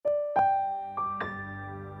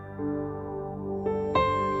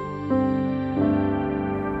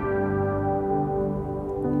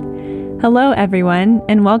Hello, everyone,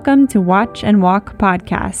 and welcome to Watch and Walk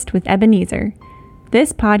podcast with Ebenezer.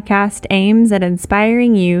 This podcast aims at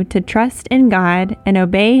inspiring you to trust in God and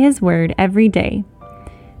obey His word every day.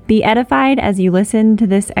 Be edified as you listen to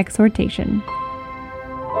this exhortation.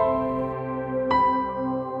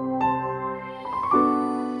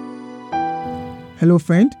 Hello,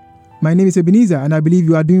 friend. My name is Ebenezer, and I believe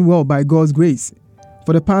you are doing well by God's grace.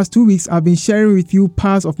 For the past 2 weeks, I've been sharing with you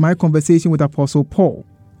parts of my conversation with Apostle Paul,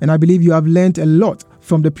 and I believe you have learned a lot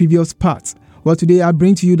from the previous parts. Well, today I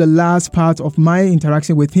bring to you the last part of my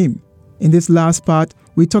interaction with him. In this last part,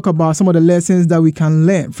 we talk about some of the lessons that we can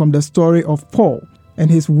learn from the story of Paul and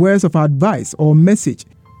his words of advice or message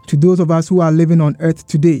to those of us who are living on earth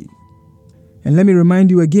today. And let me remind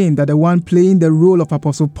you again that the one playing the role of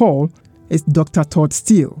Apostle Paul is Dr. Todd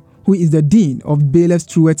Steele, who is the Dean of Bailiff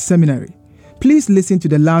Stewart Seminary. Please listen to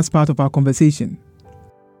the last part of our conversation.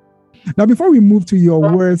 Now, before we move to your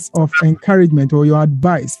words of encouragement or your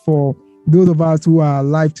advice for those of us who are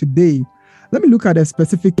alive today, let me look at a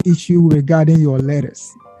specific issue regarding your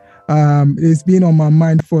letters. It's been on my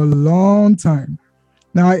mind for a long time.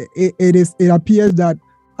 Now, it appears that,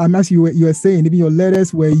 as you were saying, even your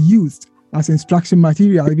letters were used as instruction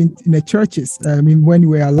material, even in the churches, when you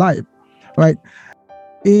were alive, right?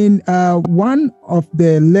 In one of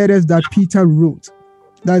the letters that Peter wrote,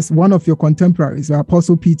 that's one of your contemporaries,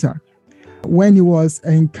 Apostle Peter, when he was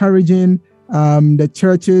encouraging the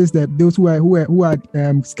churches, those who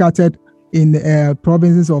are scattered in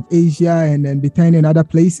provinces of Asia and Bithynia and other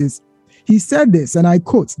places, he said this, and I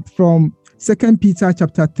quote from 2 Peter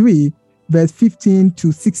chapter 3, verse 15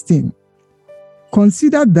 to 16.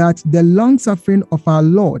 Consider that the long-suffering of our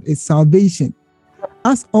Lord is salvation,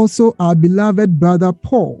 as also our beloved brother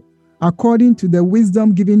Paul, according to the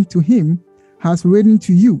wisdom given to him, has written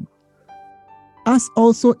to you, as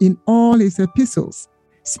also in all his epistles,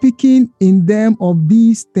 speaking in them of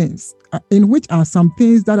these things, in which are some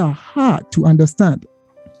things that are hard to understand,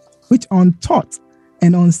 which untaught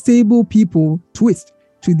and unstable people twist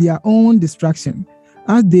to their own destruction,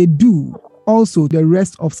 as they do also the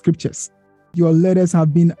rest of scriptures. Your letters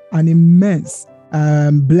have been an immense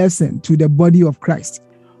blessing to the body of Christ.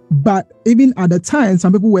 But even at the time,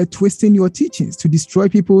 some people were twisting your teachings to destroy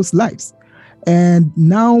people's lives. And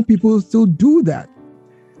now people still do that.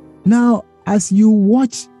 Now, as you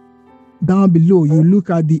watch down below, you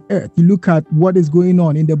look at the earth, you look at what is going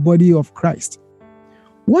on in the body of Christ.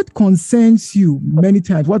 What concerns you many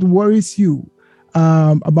times? What worries you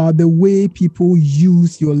about the way people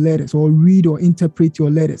use your letters or read or interpret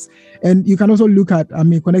your letters? And you can also look at,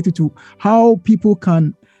 connected to how people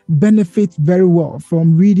can benefit very well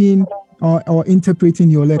from reading or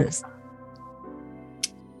interpreting your letters.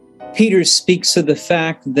 Peter speaks of the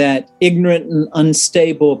fact that ignorant and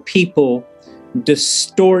unstable people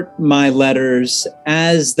distort my letters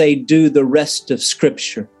as they do the rest of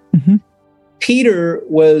Scripture. Mm-hmm. Peter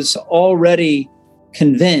was already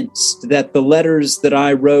convinced that the letters that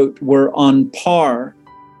I wrote were on par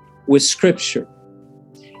with Scripture.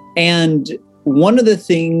 And one of the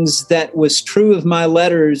things that was true of my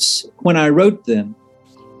letters when I wrote them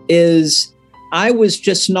is I was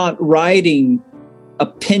just not writing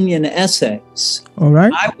opinion essays. All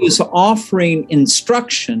right. I was offering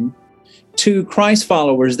instruction to Christ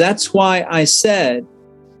followers. That's why I said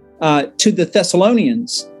to the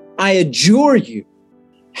Thessalonians, I adjure you,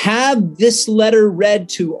 have this letter read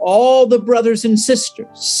to all the brothers and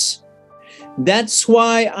sisters. That's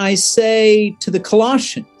why I say to the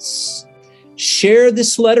Colossians, share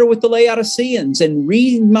this letter with the Laodiceans and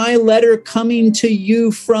read my letter coming to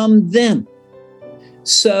you from them.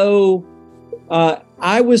 So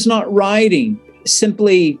I was not writing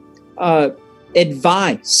simply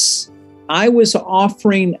advice. I was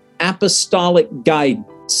offering apostolic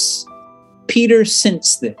guidance. Peter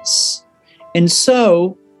sensed this. And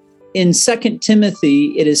so in 2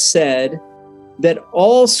 Timothy, it is said that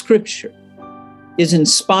all Scripture is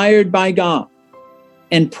inspired by God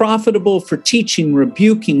and profitable for teaching,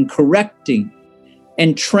 rebuking, correcting,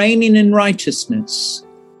 and training in righteousness,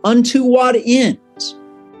 unto what end?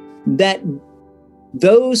 That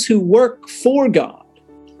those who work for God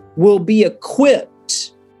will be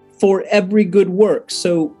equipped for every good work.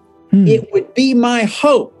 So it would be my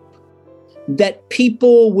hope that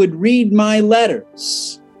people would read my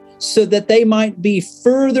letters so that they might be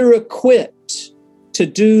further equipped to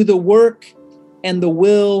do the work and the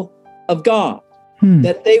will of God.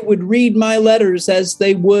 That they would read my letters as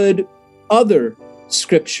they would other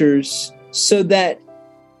scriptures so that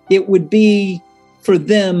it would be for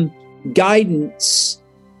them guidance,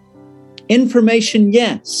 information,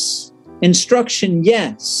 yes, instruction,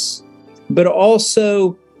 yes, but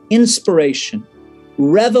also inspiration,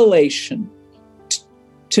 revelation,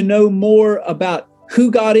 to know more about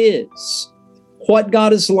who God is, what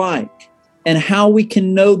God is like, and how we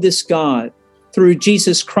can know this God through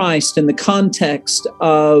Jesus Christ in the context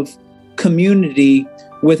of community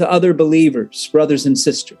with other believers, brothers and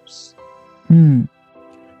sisters.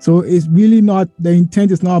 So it's really not, the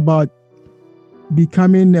intent is not about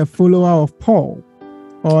becoming a follower of Paul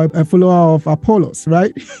or a follower of Apollos,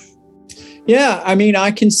 right? Yeah, I mean,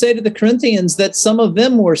 I can say to the Corinthians that some of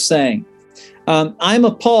them were saying, I'm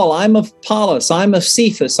of Paul, I'm of Apollos, I'm of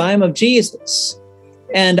Cephas, I'm of Jesus.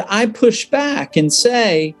 And I push back and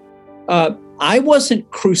say, I wasn't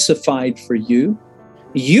crucified for you.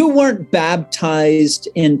 You weren't baptized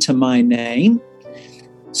into my name.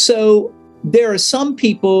 So there are some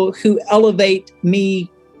people who elevate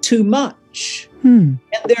me too much. And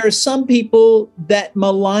there are some people that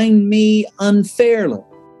malign me unfairly.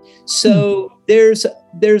 So there's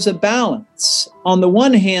a balance. On the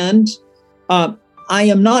one hand, I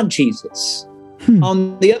am not Jesus.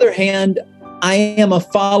 On the other hand, I am a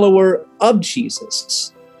follower of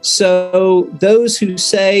Jesus. So those who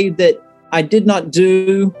say that I did not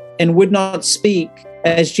do and would not speak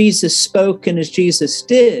as Jesus spoke and as Jesus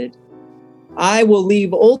did, I will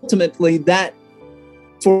leave ultimately that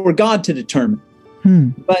for God to determine.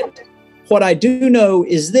 But what I do know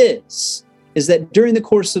is this, is that during the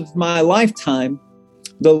course of my lifetime,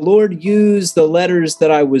 the Lord used the letters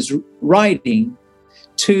that I was writing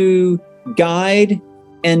to guide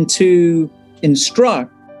and to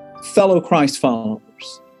instruct fellow Christ followers.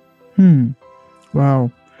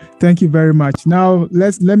 Wow. Thank you very much. Now,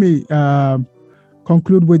 let me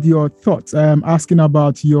conclude with your thoughts. Asking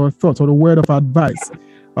about your thoughts or the word of advice,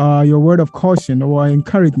 your word of caution or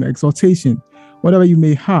encouragement, exhortation, whatever you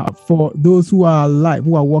may have for those who are alive,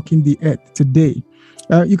 who are walking the earth today.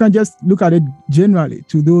 You can just look at it generally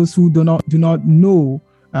to those who do not know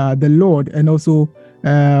the Lord, and also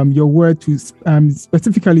your word to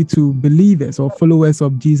specifically to believers or followers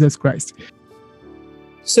of Jesus Christ.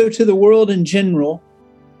 So to the world in general,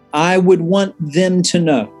 I would want them to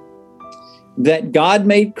know that God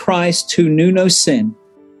made Christ, who knew no sin,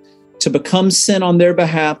 to become sin on their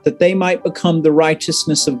behalf, that they might become the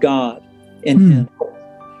righteousness of God in him.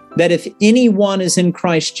 That if anyone is in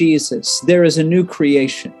Christ Jesus, there is a new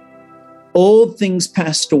creation. Old things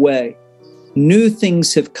passed away, new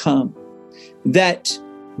things have come. That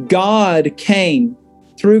God came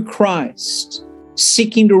through Christ,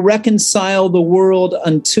 seeking to reconcile the world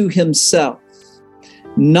unto himself,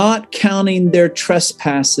 not counting their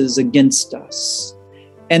trespasses against us,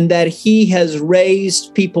 and that he has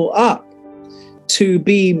raised people up to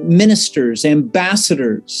be ministers,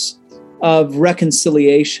 ambassadors of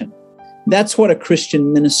reconciliation. That's what a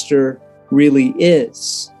Christian minister really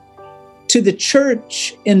is. To the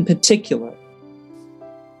church in particular,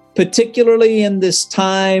 particularly in this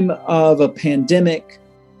time of a pandemic,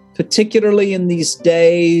 particularly in these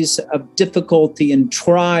days of difficulty and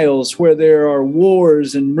trials where there are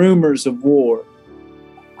wars and rumors of war,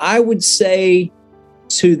 I would say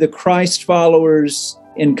to the Christ followers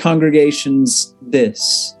in congregations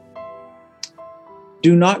this: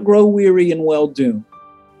 do not grow weary in well-doing,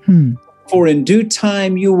 for in due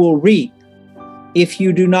time you will reap if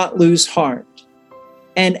you do not lose heart.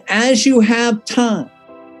 And as you have time,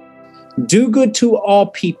 do good to all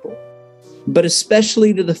people, but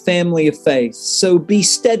especially to the family of faith. So be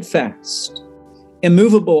steadfast,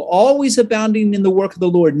 immovable, always abounding in the work of the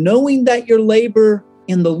Lord, knowing that your labor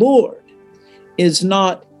in the Lord is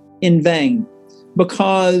not in vain,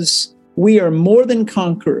 because we are more than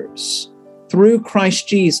conquerors through Christ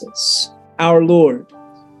Jesus, our Lord,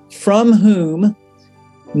 from whom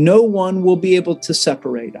no one will be able to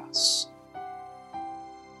separate us.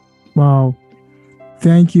 Wow.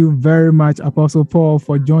 Thank you very much, Apostle Paul,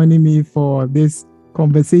 for joining me for this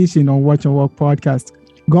conversation on Watch and Walk podcast.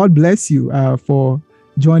 God bless you for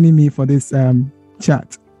joining me for this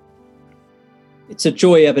chat. It's a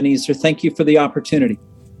joy, Ebenezer. Thank you for the opportunity.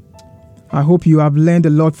 I hope you have learned a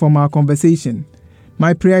lot from our conversation.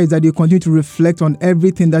 My prayer is that you continue to reflect on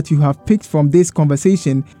everything that you have picked from this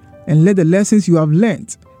conversation, and let the lessons you have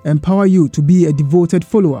learned empower you to be a devoted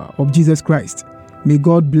follower of Jesus Christ. May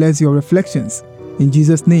God bless your reflections. In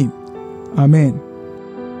Jesus' name, Amen.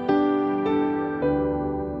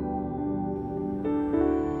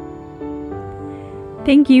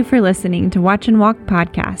 Thank you for listening to Watch and Walk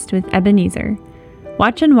Podcast with Ebenezer.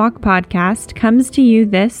 Watch and Walk Podcast comes to you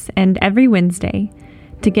this and every Wednesday.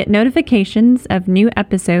 To get notifications of new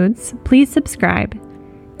episodes, please subscribe.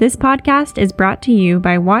 This podcast is brought to you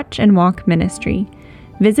by Watch and Walk Ministry.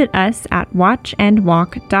 Visit us at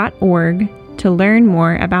watchandwalk.org to learn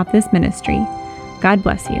more about this ministry. God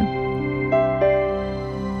bless you.